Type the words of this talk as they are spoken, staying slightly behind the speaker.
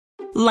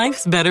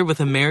Life's better with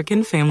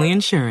American Family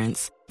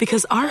Insurance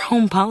because our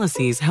home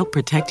policies help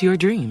protect your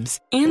dreams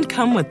and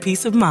come with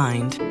peace of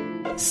mind.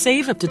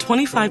 Save up to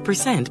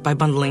 25% by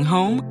bundling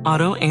home,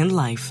 auto, and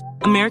life.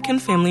 American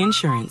Family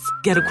Insurance.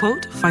 Get a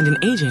quote, find an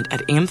agent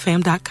at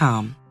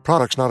amfam.com.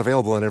 Products not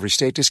available in every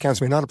state. Discounts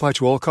may not apply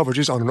to all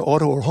coverages on an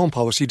auto or home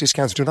policy.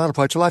 Discounts do not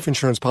apply to life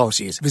insurance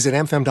policies. Visit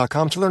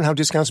amfam.com to learn how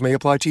discounts may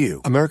apply to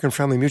you. American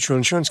Family Mutual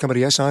Insurance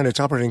Company, SI, and its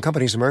operating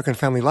companies, American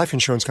Family Life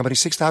Insurance Company,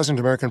 6000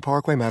 American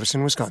Parkway,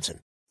 Madison,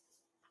 Wisconsin.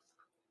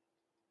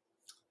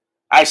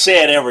 I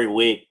say it every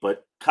week,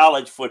 but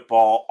college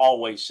football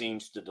always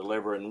seems to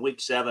deliver, and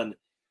Week 7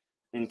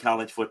 in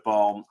college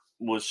football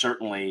was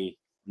certainly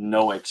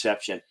no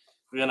exception.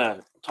 We're going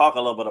to talk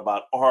a little bit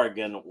about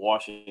Oregon,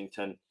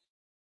 Washington.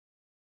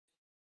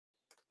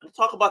 Let's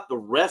talk about the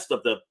rest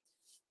of the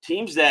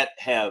teams that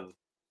have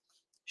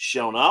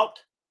shown up,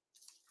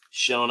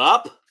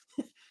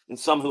 and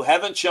some who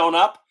haven't shown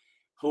up,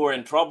 who are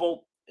in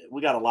trouble.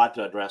 We got a lot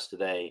to address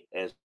today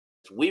as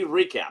we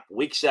recap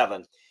Week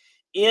 7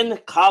 in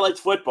college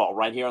football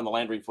right here on the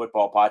Landry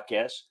Football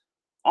Podcast,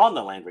 on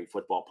the Landry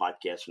Football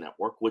Podcast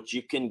Network, which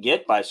you can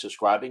get by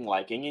subscribing,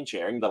 liking, and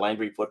sharing the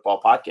Landry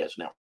Football Podcast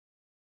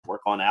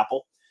Network on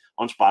Apple,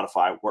 on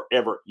Spotify,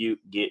 wherever you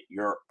get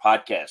your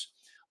podcast.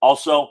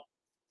 Also,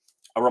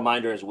 a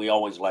reminder, as we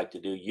always like to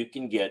do, you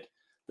can get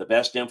the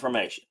best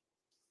information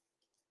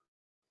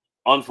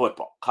on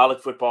football, college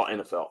football,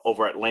 NFL,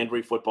 over at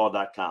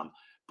LandryFootball.com.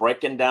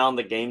 Breaking down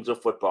the games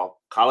of football,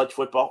 college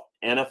football,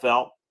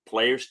 NFL,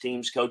 players,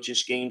 teams,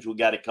 coaches, schemes. We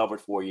got it covered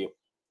for you.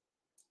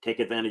 Take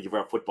advantage of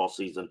our football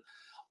season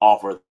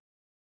offer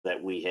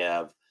that we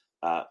have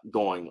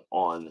going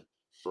on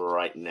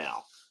right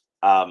now.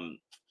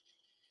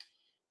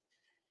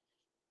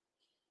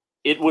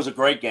 It was a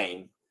great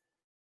game.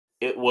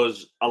 It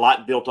was a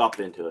lot built up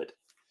into it.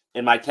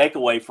 And my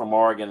takeaway from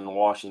Oregon and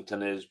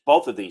Washington is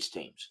both of these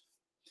teams.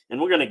 And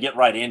we're going to get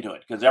right into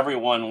it because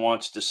everyone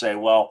wants to say,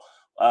 well,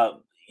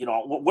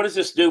 what does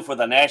this do for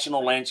the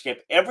national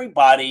landscape?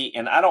 Everybody,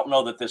 and I don't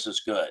know that this is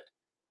good,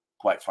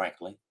 quite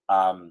frankly,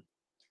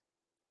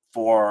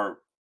 for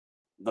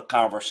the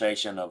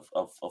conversation of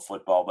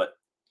football, but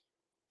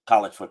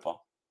college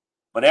football.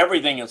 But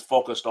everything is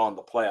focused on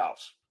the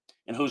playoffs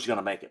and who's going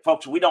to make it.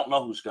 Folks, we don't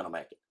know who's going to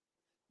make it.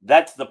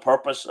 That's the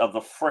purpose of the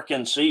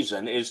frickin'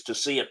 season, is to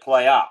see it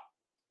play out.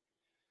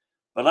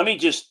 But let me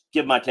just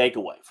give my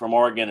takeaway from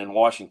Oregon and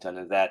Washington,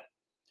 is that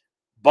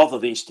both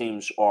of these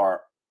teams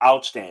are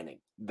outstanding.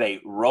 They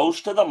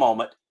rose to the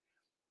moment.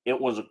 It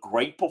was a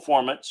great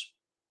performance.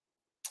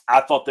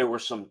 I thought there were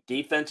some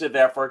defensive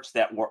efforts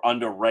that were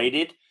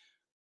underrated,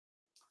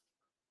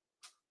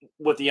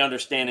 with the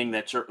understanding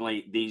that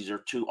certainly these are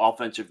two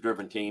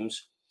offensive-driven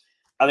teams.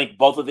 I think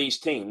both of these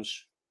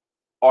teams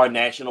are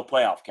national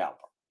playoff caliber.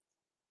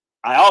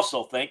 I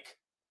also think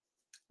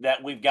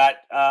that we've got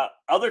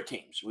other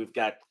teams. We've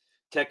got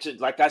Texas,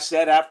 like I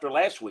said after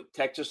last week,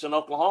 Texas and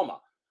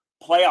Oklahoma,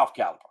 playoff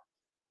caliber.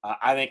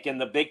 I think in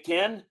the Big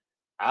Ten,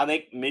 I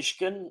think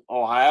Michigan,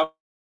 Ohio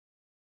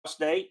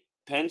State,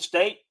 Penn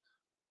State,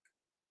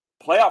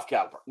 playoff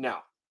caliber.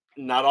 Now,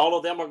 not all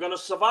of them are going to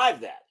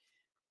survive that.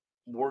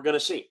 We're going to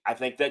see. I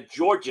think that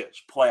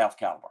Georgia's playoff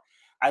caliber.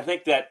 I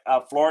think that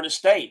Florida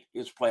State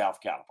is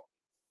playoff caliber.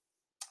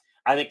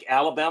 I think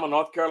Alabama,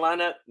 North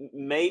Carolina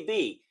may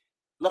be.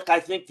 Look,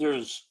 I think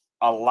there's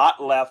a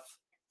lot left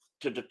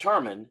to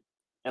determine,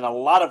 and a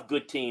lot of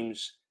good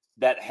teams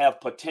that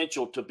have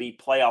potential to be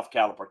playoff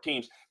caliber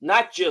teams.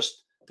 Not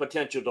just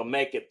potential to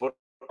make it, but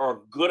are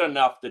good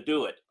enough to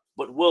do it.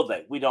 But will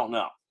they? We don't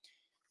know.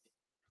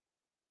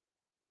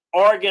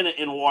 Oregon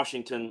and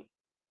Washington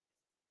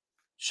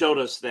showed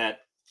us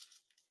that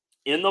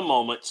in the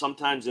moment,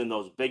 sometimes in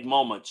those big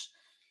moments,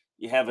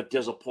 you have a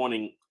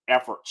disappointing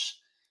efforts.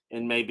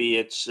 And maybe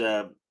it's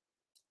the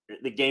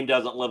game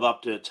doesn't live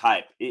up to its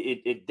hype.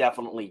 It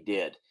definitely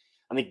did.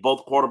 I think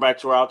both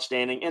quarterbacks were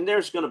outstanding, and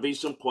there's going to be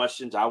some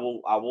questions. I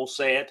will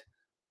say it.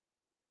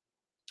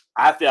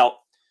 I felt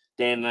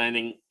Dan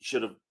Lanning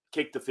should have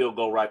kicked the field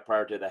goal right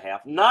prior to the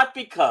half, not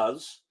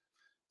because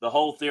the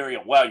whole theory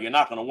of, well, you're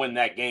not going to win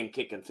that game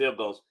kicking field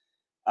goals.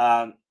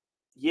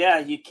 Yeah,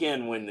 you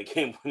can win the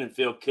game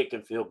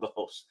kicking field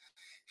goals,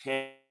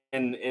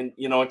 and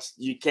it's,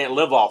 you can't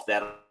live off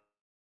that,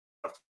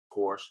 of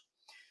course,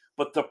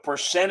 but the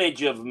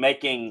percentage of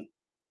making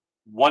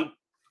one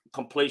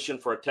completion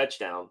for a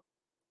touchdown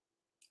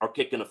or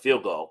kicking a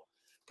field goal,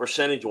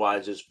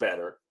 percentage-wise, is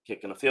better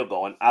kicking a field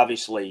goal. And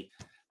obviously,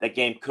 that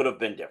game could have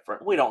been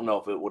different. We don't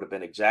know if it would have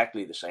been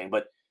exactly the same,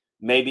 but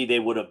maybe they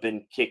would have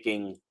been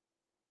kicking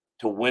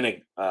to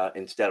win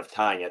instead of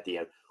tying at the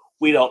end.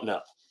 We don't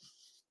know.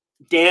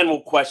 Dan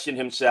will question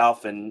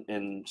himself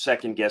and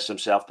second-guess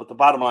himself, but the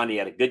bottom line, he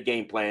had a good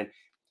game plan.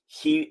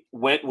 He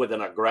went with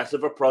an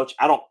aggressive approach.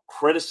 I don't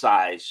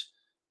criticize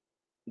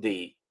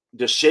the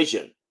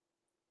decision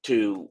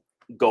to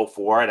go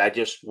for it. I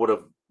just would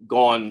have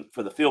gone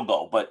for the field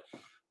goal, but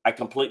I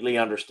completely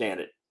understand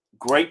it.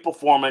 Great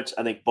performance.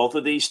 I think both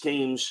of these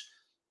teams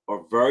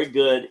are very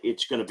good.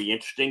 It's going to be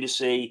interesting to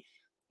see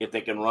if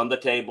they can run the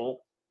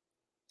table.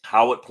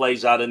 how it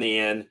plays out in the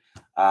end,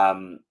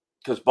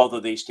 because both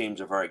of these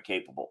teams are very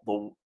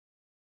capable.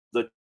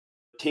 The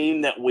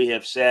team that we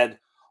have said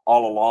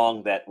all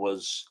along that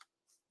was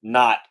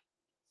not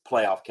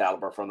playoff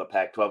caliber from the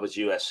Pac-12 is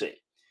USC.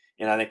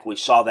 And I think we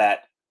saw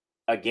that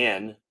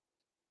again.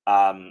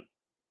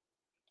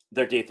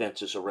 Their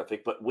defense is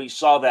horrific, but we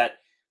saw that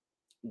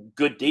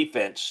good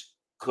defense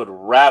could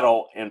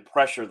rattle and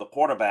pressure the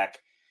quarterback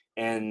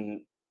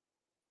and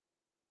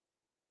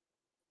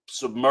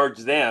submerge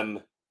them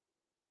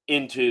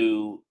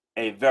into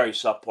a very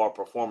subpar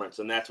performance,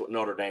 and that's what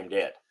Notre Dame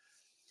did.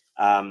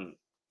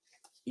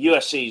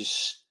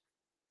 USC's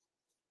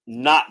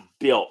not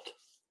built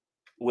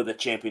with a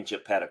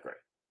championship pedigree.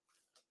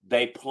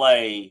 They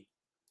play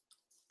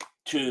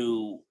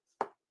too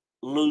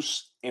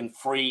loose and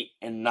free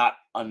and not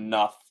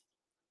enough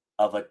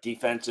of a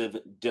defensive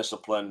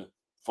discipline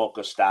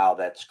focused style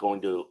that's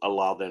going to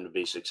allow them to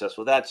be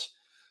successful. That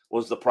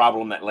was the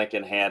problem that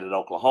Lincoln had at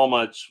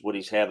Oklahoma. It's what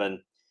he's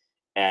having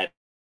at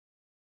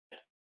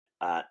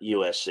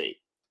USC.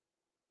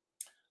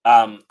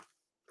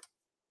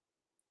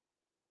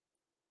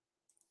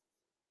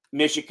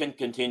 Michigan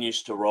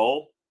continues to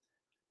roll.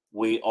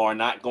 We are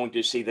not going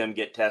to see them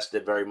get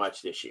tested very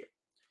much this year.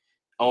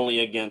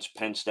 Only against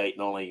Penn State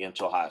and only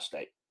against Ohio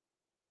State.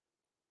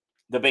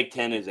 The Big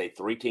Ten is a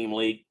 3-team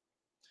league.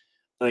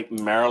 I think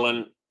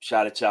Maryland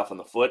shot itself in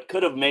the foot.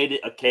 Could have made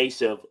it a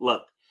case of,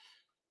 look,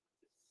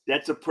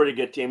 that's a pretty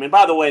good team. And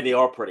by the way, they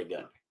are pretty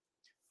good.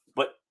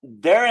 But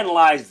therein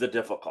lies the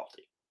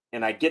difficulty.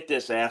 And I get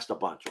this asked a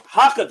bunch.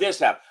 How could this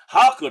happen?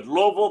 How could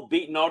Louisville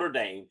beat Notre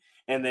Dame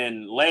and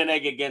then lay an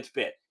egg against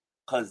Pitt?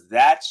 Because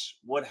that's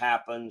what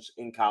happens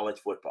in college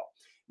football.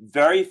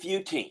 Very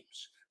few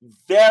teams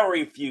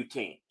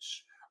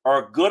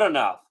are good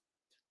enough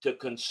to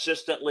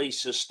consistently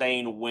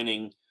sustain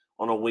winning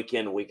on a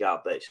week-in,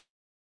 week-out basis.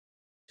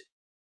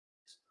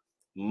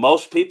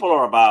 Most people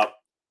are about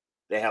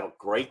they have a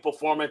great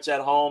performance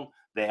at home,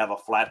 they have a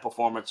flat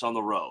performance on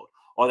the road,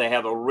 or they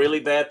have a really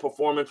bad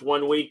performance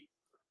one week,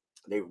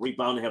 they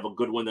rebound and have a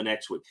good one the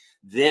next week.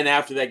 Then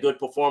after that good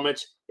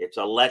performance, it's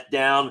a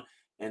letdown,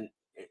 and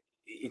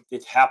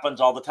it happens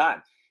all the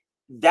time.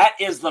 That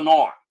is the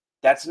norm.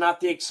 That's not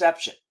the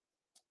exception.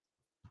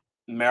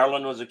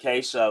 Maryland was a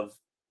case of,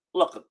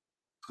 look, a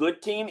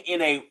good team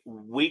in a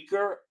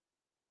weaker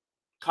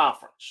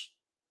conference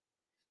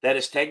that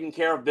is taking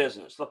care of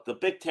business. Look, the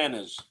Big Ten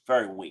is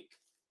very weak.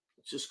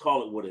 Let's just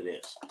call it what it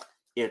is.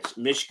 It's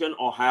Michigan,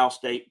 Ohio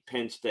State,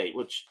 Penn State,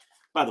 which,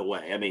 by the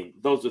way, I mean,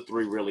 those are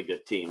 3 really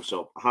good teams.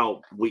 So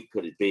how weak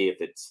could it be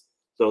if it's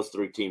those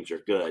 3 teams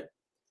are good?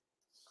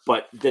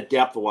 But the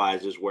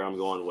depth-wise is where I'm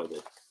going with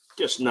it.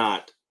 Just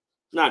not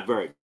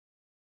very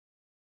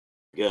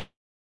good.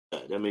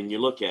 I mean, you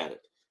look at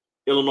it.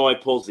 Illinois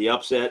pulls the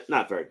upset.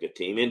 Not very good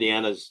team.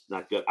 Indiana's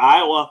not good.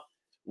 Iowa,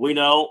 we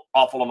know,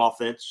 awful on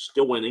offense,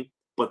 still winning.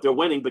 But they're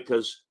winning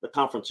because the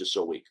conference is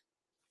so weak.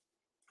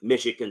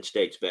 Michigan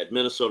State's bad.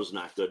 Minnesota's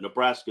not good.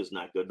 Nebraska's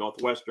not good.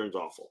 Northwestern's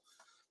awful.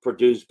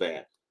 Purdue's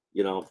bad.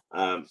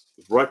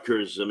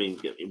 Rutgers, I mean,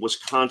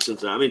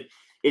 Wisconsin's. I mean,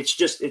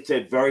 it's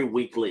a very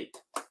weak league.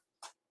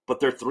 But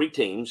there are 3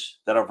 teams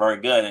that are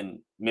very good, and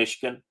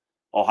Michigan,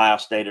 Ohio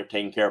State are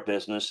taking care of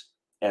business,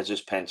 as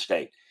is Penn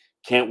State.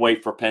 Can't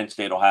wait for Penn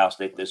State, Ohio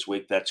State this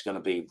week. That's going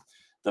to be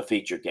the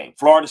feature game.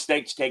 Florida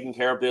State's taking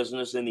care of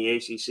business in the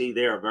ACC.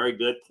 They are very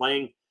good,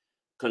 playing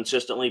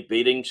consistently,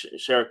 beating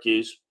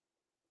Syracuse.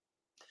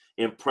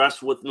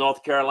 Impressed with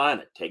North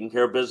Carolina, taking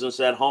care of business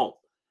at home,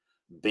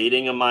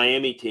 beating a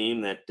Miami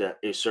team that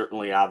is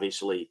certainly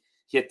obviously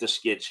hit the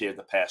skids here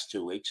the past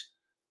 2 weeks.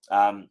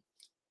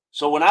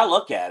 So when I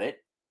look at it,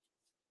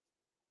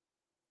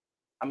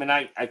 I mean,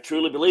 I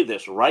truly believe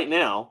this right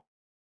now.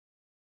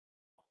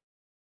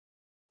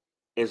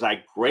 As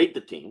I grade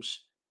the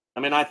teams, I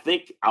mean, I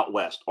think out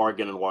west,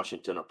 Oregon and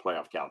Washington are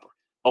playoff caliber.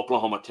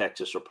 Oklahoma,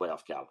 Texas are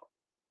playoff caliber.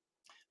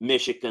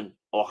 Michigan,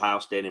 Ohio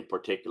State in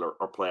particular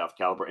are playoff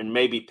caliber, and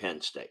maybe Penn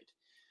State.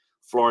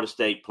 Florida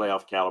State,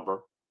 playoff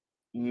caliber.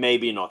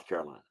 Maybe North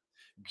Carolina.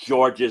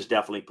 Georgia's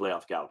definitely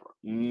playoff caliber.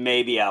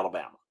 Maybe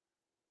Alabama.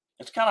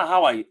 It's kind of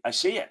how I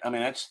see it. I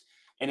mean,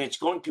 it's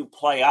going to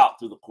play out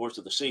through the course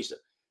of the season.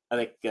 I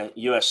think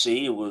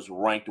USC was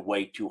ranked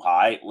way too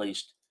high, at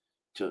least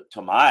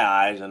to my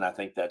eyes, and I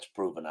think that's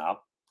proven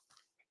out.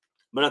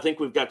 But I think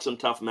we've got some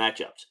tough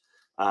matchups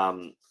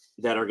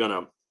that are going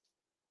to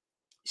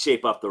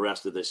shape up the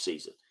rest of this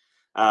season.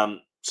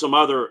 Some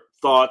other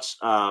thoughts.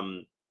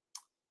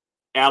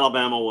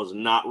 Alabama was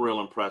not real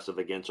impressive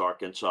against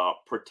Arkansas,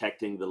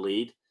 protecting the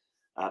lead.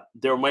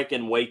 They're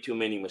making way too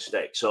many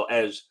mistakes. So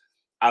as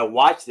I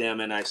watch them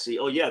and I see,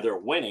 oh, yeah, they're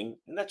winning,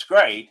 and that's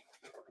great.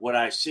 What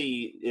I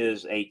see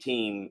is a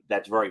team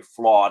that's very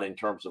flawed in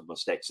terms of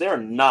mistakes. They're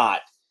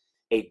not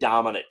a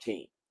dominant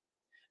team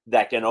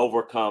that can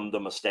overcome the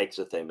mistakes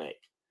that they make.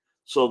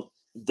 So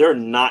they're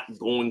not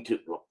going to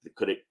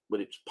 –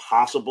 but it's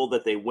possible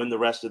that they win the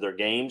rest of their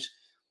games,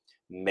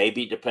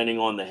 maybe depending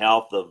on the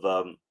health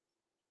of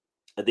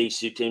these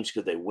 2 teams.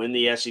 Could they win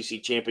the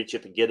SEC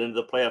championship and get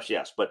into the playoffs?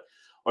 Yes. But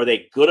are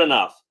they good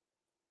enough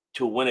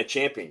to win a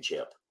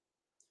championship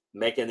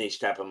making these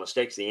type of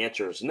mistakes? The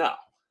answer is no.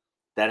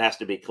 That has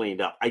to be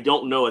cleaned up. I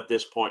don't know at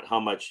this point how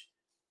much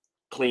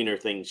cleaner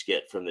things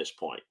get from this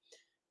point.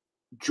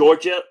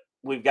 Georgia,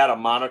 we've got to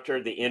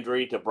monitor the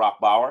injury to Brock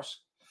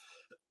Bowers.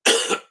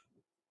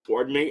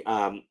 Pardon me.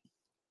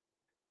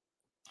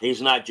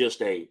 He's not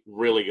just a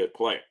really good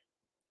player.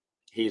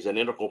 He's an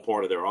integral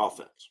part of their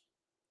offense.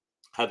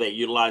 How they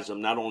utilize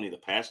him, not only the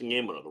passing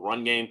game, but the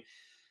run game,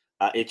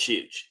 it's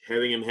huge.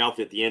 Having him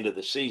healthy at the end of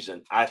the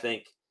season, I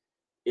think,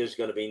 is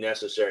going to be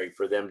necessary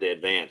for them to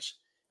advance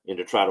and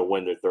to try to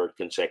win their third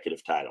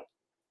consecutive title.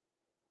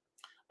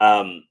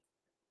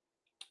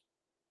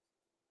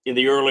 In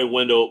the early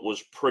window, it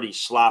was pretty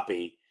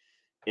sloppy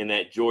in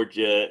that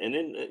Georgia, and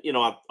then,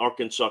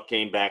 Arkansas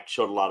came back,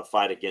 showed a lot of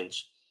fight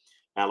against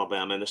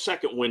Alabama. In the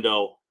second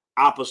window,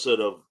 opposite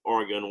of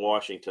Oregon and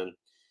Washington,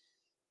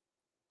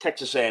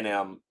 Texas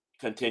A&M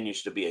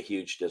continues to be a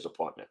huge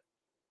disappointment.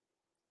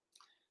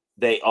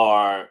 They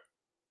are,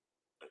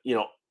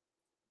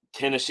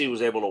 Tennessee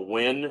was able to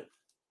win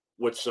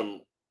with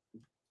some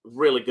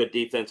really good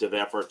defensive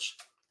efforts,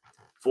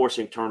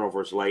 forcing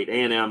turnovers late.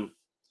 A&M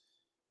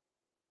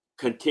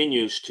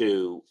continues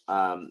to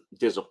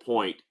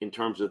disappoint in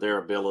terms of their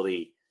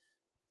ability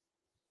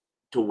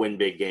to win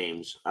big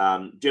games.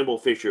 Jimbo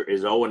Fisher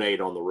is 0-8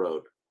 on the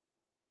road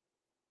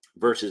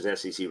versus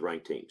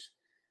SEC-ranked teams.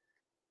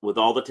 With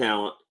all the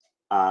talent,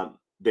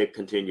 they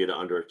continue to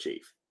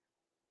underachieve.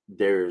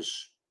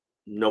 There's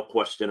no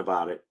question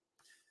about it.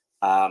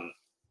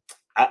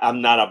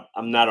 I'm not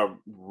a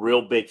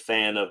real big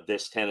fan of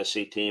this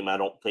Tennessee team. I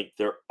don't think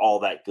they're all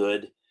that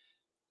good,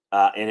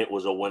 and it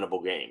was a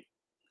winnable game,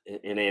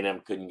 and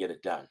A&M couldn't get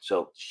it done.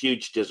 So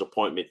huge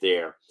disappointment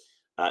there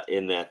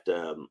in that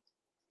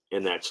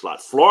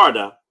slot.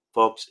 Florida,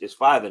 folks, is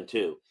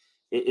 5-2.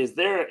 Is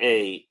there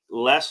a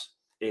less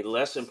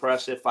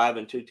impressive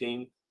 5-2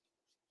 team?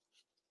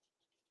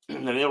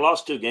 And they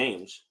lost 2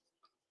 games,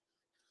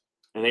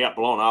 and they got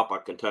blown out by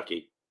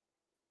Kentucky.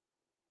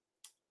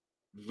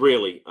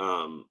 Really,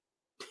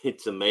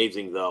 it's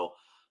amazing though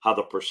how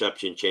the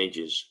perception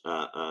changes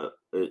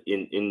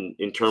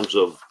in terms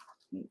of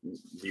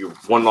your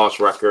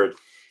one-loss record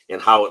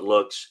and how it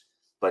looks.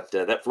 But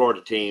that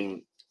Florida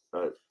team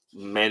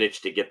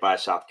managed to get by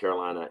South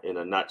Carolina in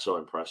a not so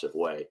impressive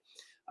way.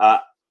 I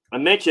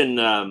mentioned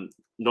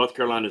North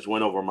Carolina's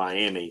win over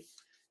Miami.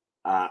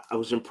 I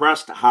was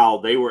impressed how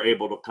they were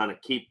able to kind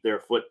of keep their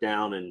foot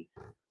down and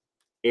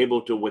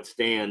able to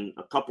withstand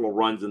a couple of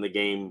runs in the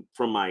game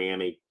from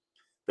Miami.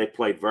 They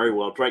played very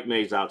well. Drake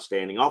May's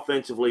outstanding.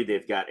 Offensively,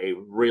 they've got a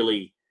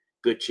really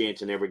good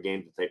chance in every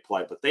game that they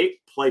play, but they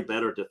play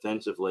better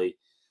defensively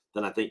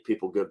than I think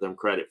people give them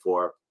credit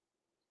for.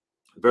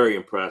 Very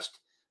impressed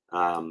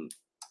by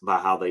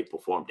how they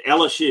performed.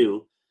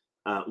 LSU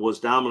was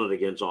dominant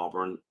against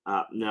Auburn.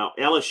 Now,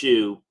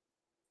 LSU,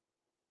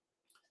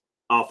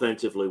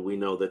 offensively, we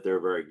know that they're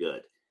very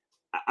good.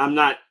 I'm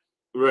not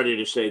ready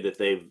to say that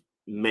they've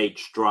made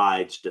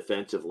strides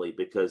defensively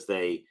because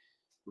they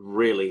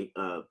really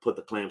put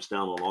the clamps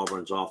down on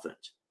Auburn's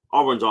offense.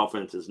 Auburn's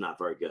offense is not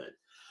very good.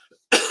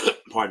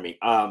 Pardon me.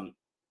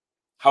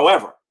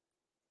 However,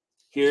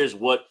 here's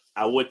what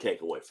I would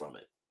take away from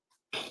it.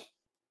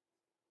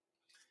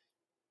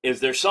 Is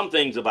there some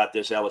things about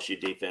this LSU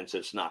defense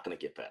that's not going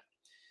to get better.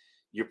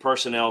 Your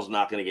personnel is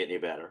not going to get any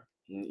better.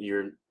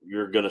 You're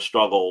going to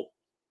struggle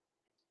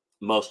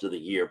most of the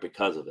year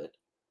because of it.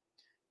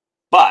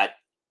 But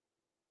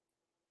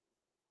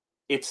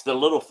it's the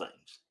little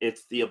things.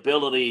 It's the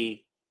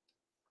ability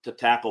to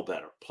tackle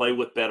better, play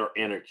with better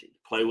energy,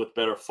 play with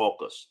better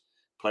focus,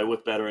 play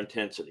with better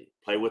intensity,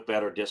 play with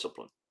better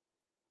discipline.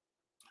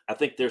 I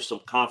think there's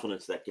some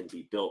confidence that can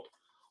be built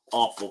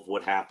off of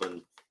what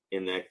happened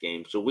in that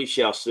game. So we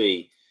shall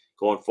see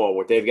going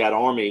forward. They've got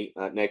Army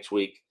next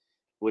week,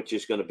 which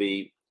is going to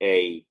be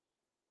a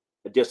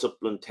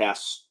discipline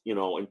test,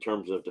 in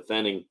terms of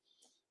defending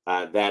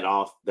that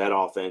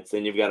offense.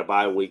 Then you've got a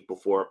bye week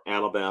before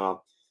Alabama,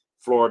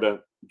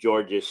 Florida,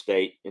 Georgia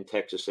State, and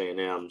Texas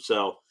A&M.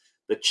 So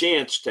the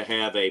chance to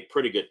have a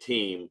pretty good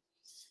team,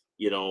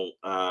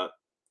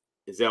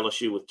 is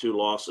LSU with 2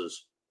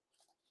 losses.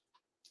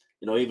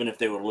 Even if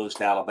they were to lose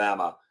to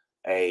Alabama,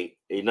 a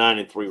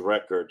 9-3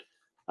 record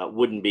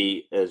wouldn't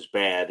be as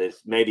bad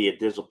as maybe a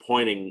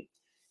disappointing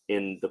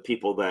in the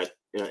people that,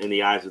 in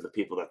the eyes of the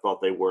people that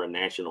thought they were a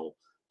national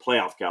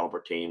playoff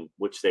caliber team,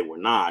 which they were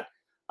not.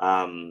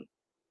 And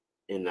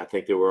I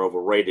think they were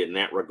overrated in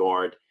that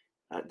regard.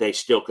 They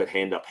still could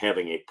end up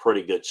having a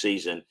pretty good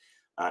season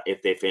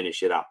if they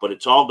finish it out. But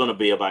it's all going to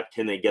be about,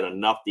 can they get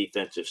enough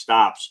defensive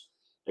stops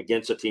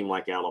against a team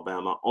like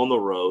Alabama on the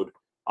road?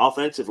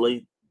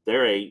 Offensively,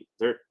 they're a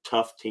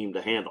tough team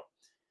to handle.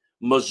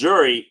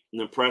 Missouri,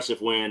 an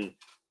impressive win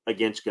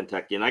against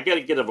Kentucky. And I got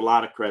to give a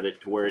lot of credit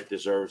to where it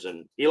deserves.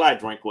 And Eli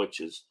Drinkwitz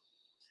has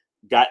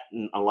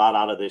gotten a lot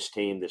out of this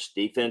team. This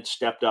defense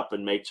stepped up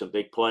and made some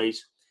big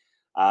plays.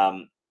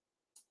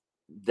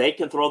 They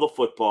can throw the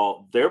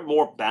football. They're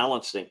more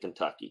balanced than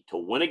Kentucky. To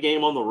win a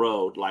game on the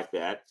road like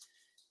that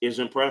is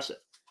impressive.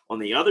 On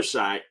the other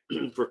side,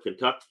 for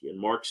Kentucky and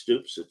Mark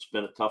Stoops, it's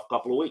been a tough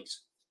couple of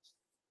weeks.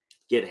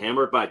 Get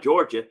hammered by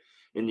Georgia,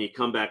 and you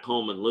come back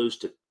home and lose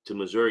to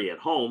Missouri at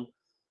home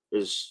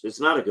is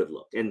not a good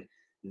look. And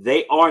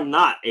they're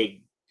not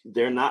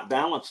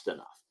balanced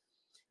enough.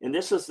 And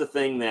this is the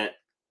thing that,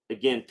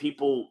 again,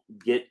 people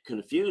get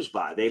confused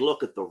by. They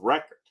look at the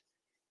record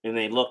and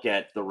they look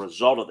at the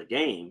result of the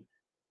game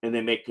and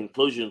they make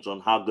conclusions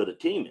on how good a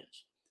team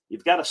is.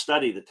 You've got to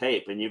study the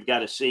tape and you've got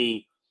to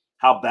see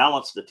how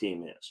balanced the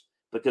team is,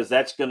 because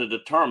that's going to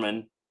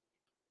determine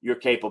your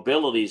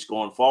capabilities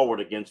going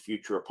forward against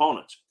future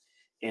opponents.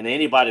 And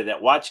anybody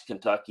that watched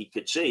Kentucky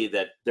could see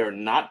that they're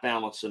not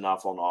balanced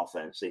enough on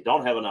offense. They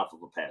don't have enough of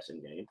a passing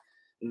game.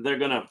 They're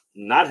going to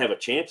not have a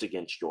chance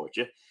against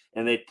Georgia,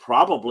 and they'd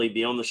probably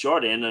be on the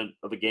short end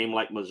of a game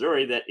like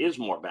Missouri that is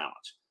more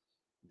balanced.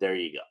 There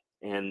you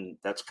go. And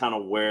that's kind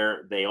of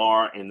where they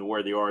are and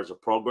where they are as a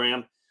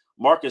program.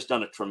 Mark has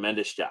done a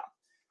tremendous job.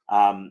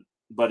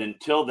 But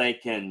until they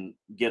can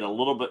get a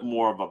little bit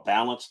more of a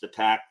balanced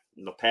attack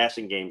in the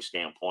passing game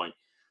standpoint,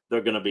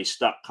 they're going to be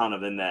stuck kind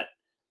of in that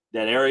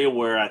area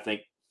where I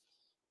think,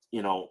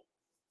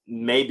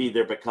 maybe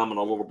they're becoming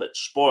a little bit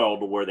spoiled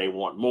to where they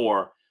want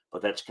more,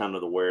 but that's kind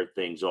of the where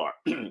things are.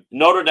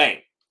 Notre Dame,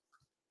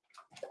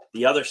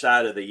 the other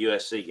side of the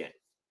USC game.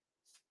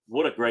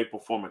 What a great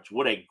performance.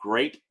 What a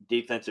great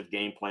defensive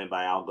game plan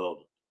by Al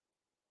Golden.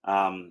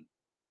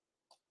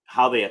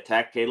 How they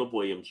attacked Caleb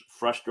Williams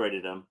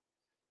frustrated him.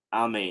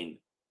 I mean,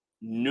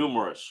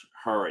 numerous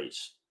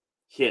hurries,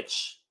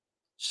 hits,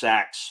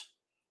 sacks.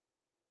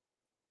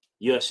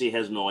 USC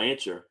has no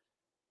answer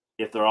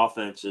if their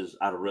offense is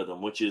out of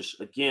rhythm, which is,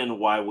 again,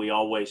 why we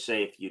always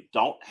say if you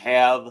don't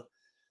have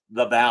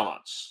the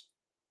balance,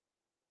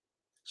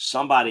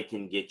 somebody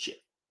can get you.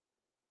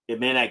 It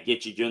may not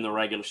get you during the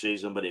regular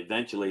season, but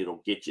eventually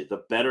it'll get you.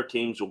 The better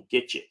teams will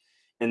get you.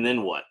 And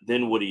then what?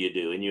 Then what do you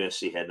do? And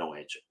USC had no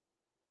answer.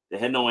 They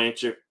had no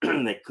answer.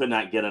 They could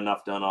not get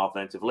enough done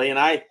offensively. And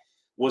I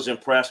was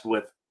impressed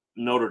with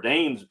Notre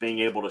Dame's being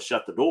able to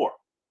shut the door,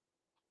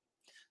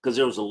 because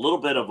there was a little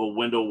bit of a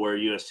window where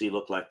USC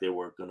looked like they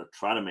were going to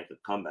try to make a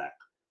comeback,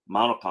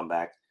 mount a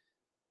comeback.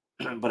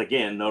 But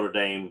again, Notre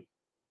Dame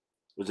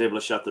was able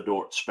to shut the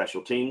door.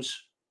 Special teams,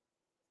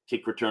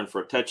 kick return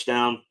for a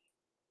touchdown.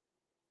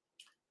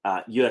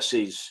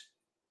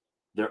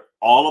 They're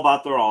all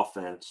about their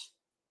offense.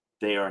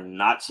 They are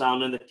not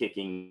sound in the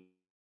kicking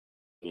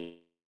game,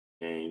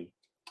 and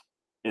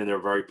they're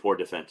very poor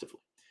defensively.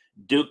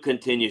 Duke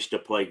continues to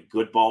play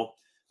good ball.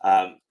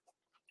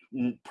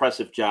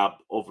 Impressive job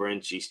over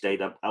NC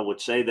State. I would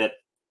say that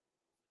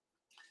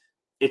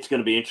it's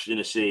going to be interesting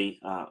to see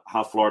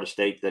how Florida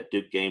State, that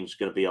Duke game, is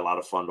going to be a lot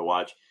of fun to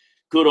watch.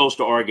 Kudos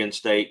to Oregon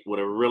State with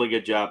a really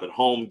good job at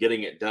home,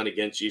 getting it done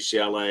against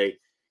UCLA.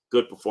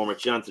 Good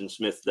performance. Jonathan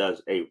Smith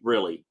does a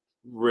really,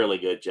 really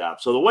good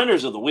job. So the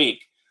winners of the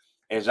week,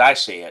 as I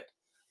see it,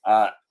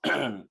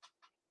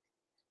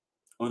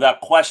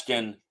 without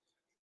question,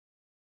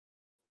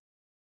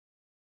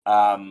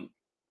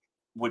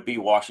 would be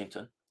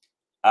Washington.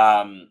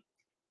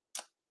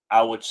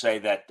 I would say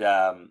that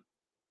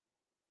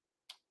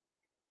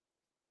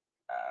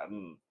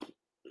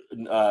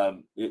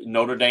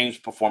Notre Dame's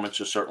performance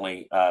is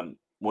certainly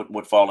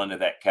would fall into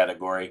that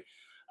category.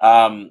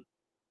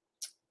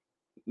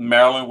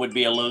 Maryland would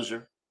be a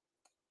loser.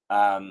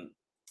 In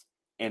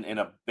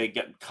a big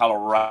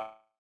Colorado,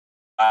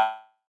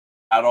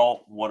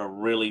 what a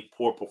really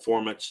poor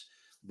performance,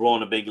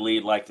 blowing a big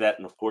lead like that.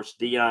 And of course,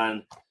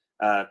 Deion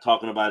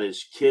talking about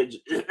his kids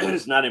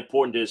is not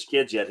important to his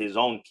kids yet. His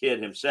own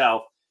kid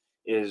himself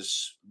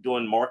is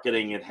doing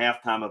marketing at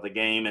halftime of the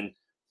game. And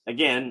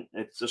again,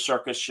 it's a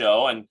circus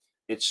show and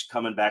it's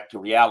coming back to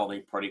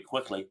reality pretty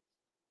quickly.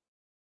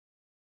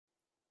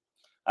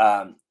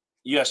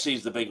 USC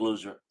is the big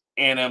loser.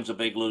 A&M's a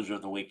big loser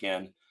of the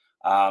weekend.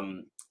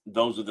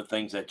 Those are the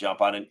things that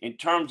jump out. In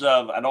terms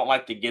of, I don't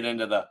like to get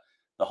into the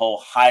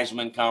whole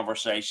Heisman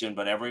conversation,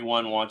 but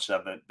everyone wants to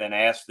have been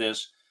asked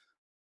this.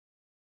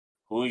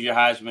 Who's your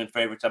Heisman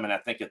favorites? I mean, I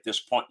think at this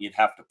point you'd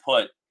have to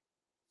put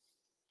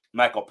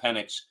Michael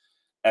Penix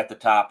at the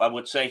top. I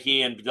would say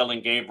he and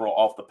Dylan Gabriel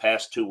off the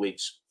past 2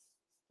 weeks,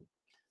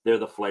 they're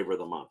the flavor of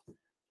the month.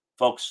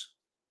 Folks,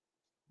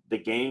 the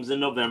games in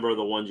November are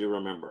the ones you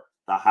remember.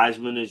 The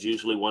Heisman is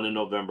usually won in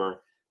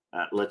November.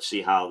 Let's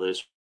see how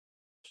this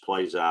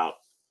plays out.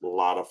 A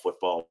lot of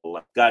football.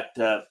 Got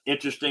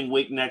interesting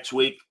week next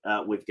week.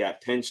 We've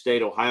got Penn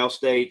State, Ohio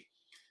State,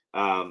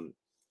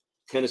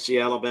 Tennessee,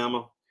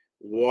 Alabama,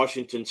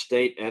 Washington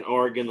State, and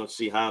Oregon. Let's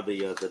see how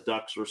the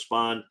Ducks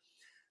respond.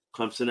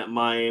 Clemson at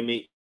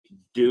Miami,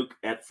 Duke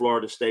at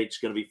Florida State. It's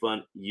going to be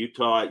fun.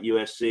 Utah at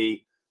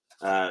USC.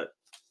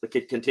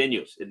 It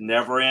continues. It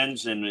never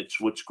ends, and it's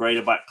what's great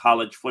about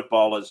college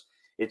football is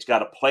it's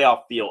got a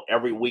playoff feel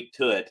every week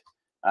to it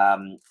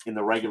in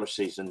the regular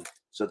season,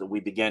 so that we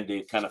begin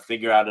to kind of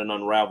figure out and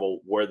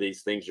unravel where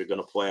these things are going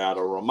to play out.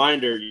 A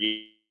reminder,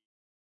 you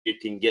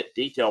can get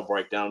detailed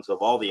breakdowns of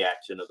all the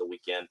action of the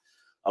weekend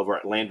over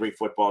at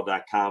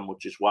LandryFootball.com,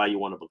 which is why you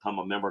want to become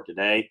a member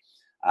today.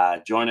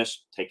 Join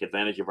us. Take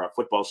advantage of our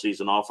football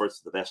season offers.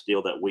 It's the best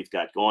deal that we've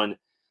got going.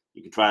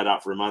 You can try it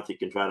out for a month. You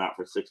can try it out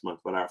for 6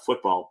 months. But our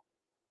football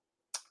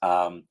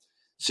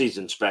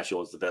season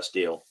special is the best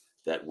deal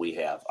that we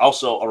have.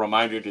 Also, a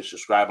reminder to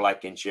subscribe,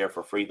 like, and share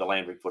for free the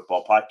Landry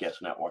Football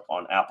Podcast Network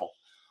on Apple,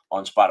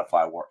 on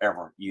Spotify,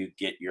 wherever you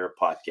get your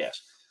podcast.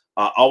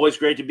 Always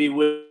great to be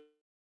with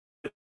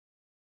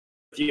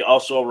you.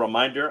 Also, a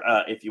reminder,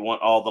 if you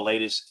want all the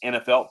latest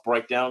NFL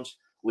breakdowns,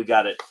 we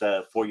got it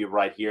for you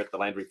right here at the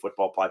Landry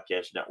Football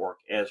Podcast Network,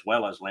 as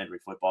well as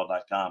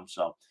LandryFootball.com.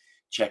 So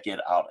check it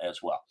out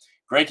as well.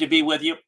 Great to be with you.